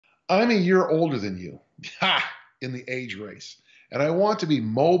I'm a year older than you, ha, in the age race, and I want to be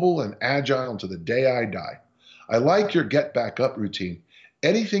mobile and agile until the day I die. I like your get back up routine.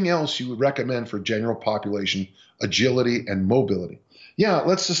 Anything else you would recommend for general population agility and mobility? Yeah,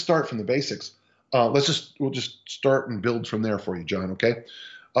 let's just start from the basics. We'll just start and build from there for you, John. Okay.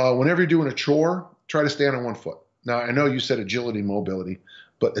 Whenever you're doing a chore, try to stand on one foot. Now, I know you said agility, mobility,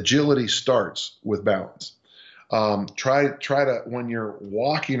 but agility starts with balance. Try to, when you're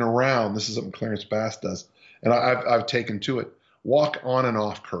walking around, this is something Clarence Bass does, and I've taken to it. Walk on and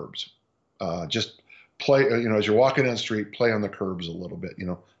off curbs. Just play, as you're walking down the street, play on the curbs a little bit.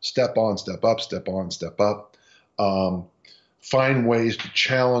 Step on, step up, step on, step up. Find ways to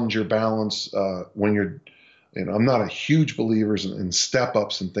challenge your balance when you're. I'm not a huge believer in step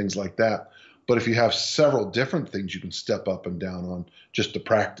ups and things like that, but if you have several different things you can step up and down on just to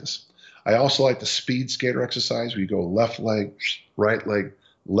practice. I also like the speed skater exercise where you go left leg, right leg,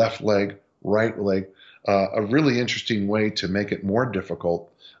 left leg, right leg. A really interesting way to make it more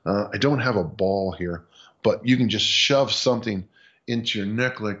difficult. I don't have a ball here, but you can just shove something into your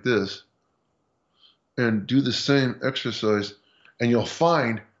neck like this and do the same exercise. And you'll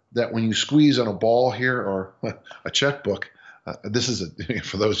find that when you squeeze on a ball here or a checkbook, this is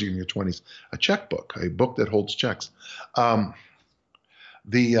for those of you in your 20s, a checkbook, a book that holds checks.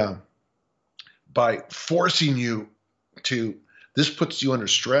 By forcing you to, this puts you under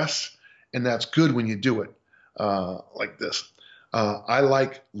stress, and that's good when you do it like this. I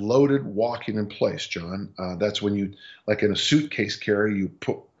like loaded walking in place, John. That's when you, like in a suitcase carry, you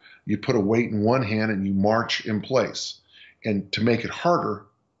put a weight in one hand and you march in place. And to make it harder,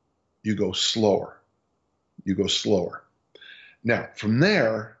 you go slower. You go slower. Now, from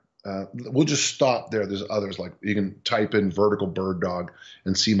there, we'll just stop there. There's others, like you can type in vertical bird dog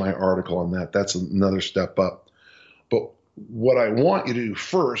and see my article on that. That's another step up. But what I want you to do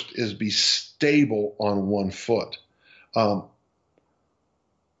first is be stable on one foot.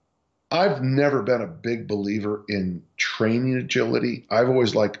 I've never been a big believer in training agility. I've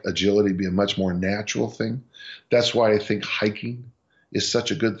always liked agility to be a much more natural thing. That's why I think hiking is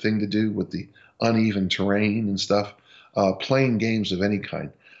such a good thing to do with the uneven terrain and stuff. Playing games of any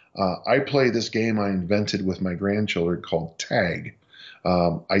kind. I play this game I invented with my grandchildren called tag.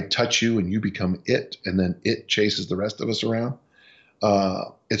 I touch you and you become it, and then it chases the rest of us around.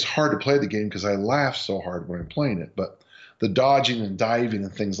 It's hard to play the game because I laugh so hard when I'm playing it, but the dodging and diving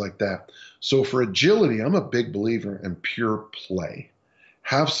and things like that. So for agility, I'm a big believer in pure play.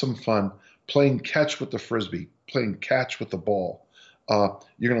 Have some fun playing catch with the frisbee, playing catch with the ball.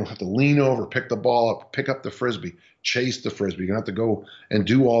 You're going to have to lean over, pick the ball up, pick up the frisbee, chase the frisbee. You're going to have to go and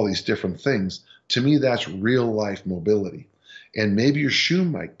do all these different things. To me, that's real life mobility. And maybe your shoe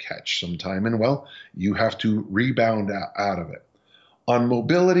might catch sometime, and well, you have to rebound out of it. On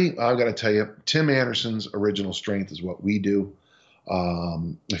mobility, I've got to tell you, Tim Anderson's Original Strength is what we do.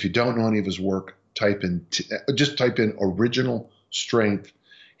 If you don't know any of his work, just type in Original Strength.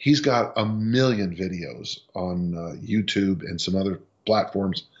 He's got a million videos on YouTube and some other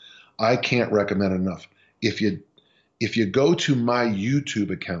platforms. I can't recommend enough. If you go to my YouTube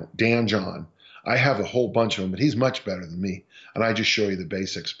account, Dan John, I have a whole bunch of them, but he's much better than me, and I just show you the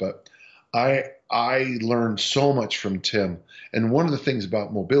basics. But I learned so much from Tim. And one of the things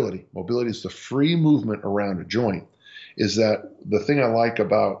about mobility is the free movement around a joint, is that the thing I like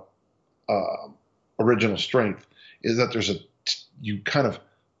about Original Strength is that you kind of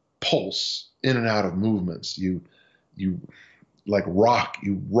pulse in and out of movements. You rock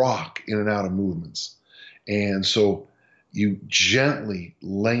in and out of movements. And so you gently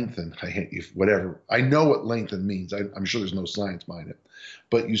lengthen, whatever. I know what lengthen means. I'm sure there's no science behind it.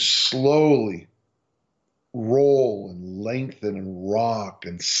 But you slowly roll and lengthen and rock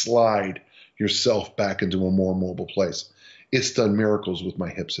and slide yourself back into a more mobile place. It's done miracles with my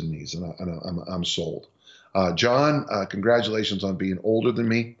hips and knees, and I'm sold. John, congratulations on being older than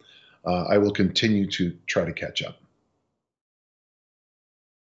me. I will continue to try to catch up.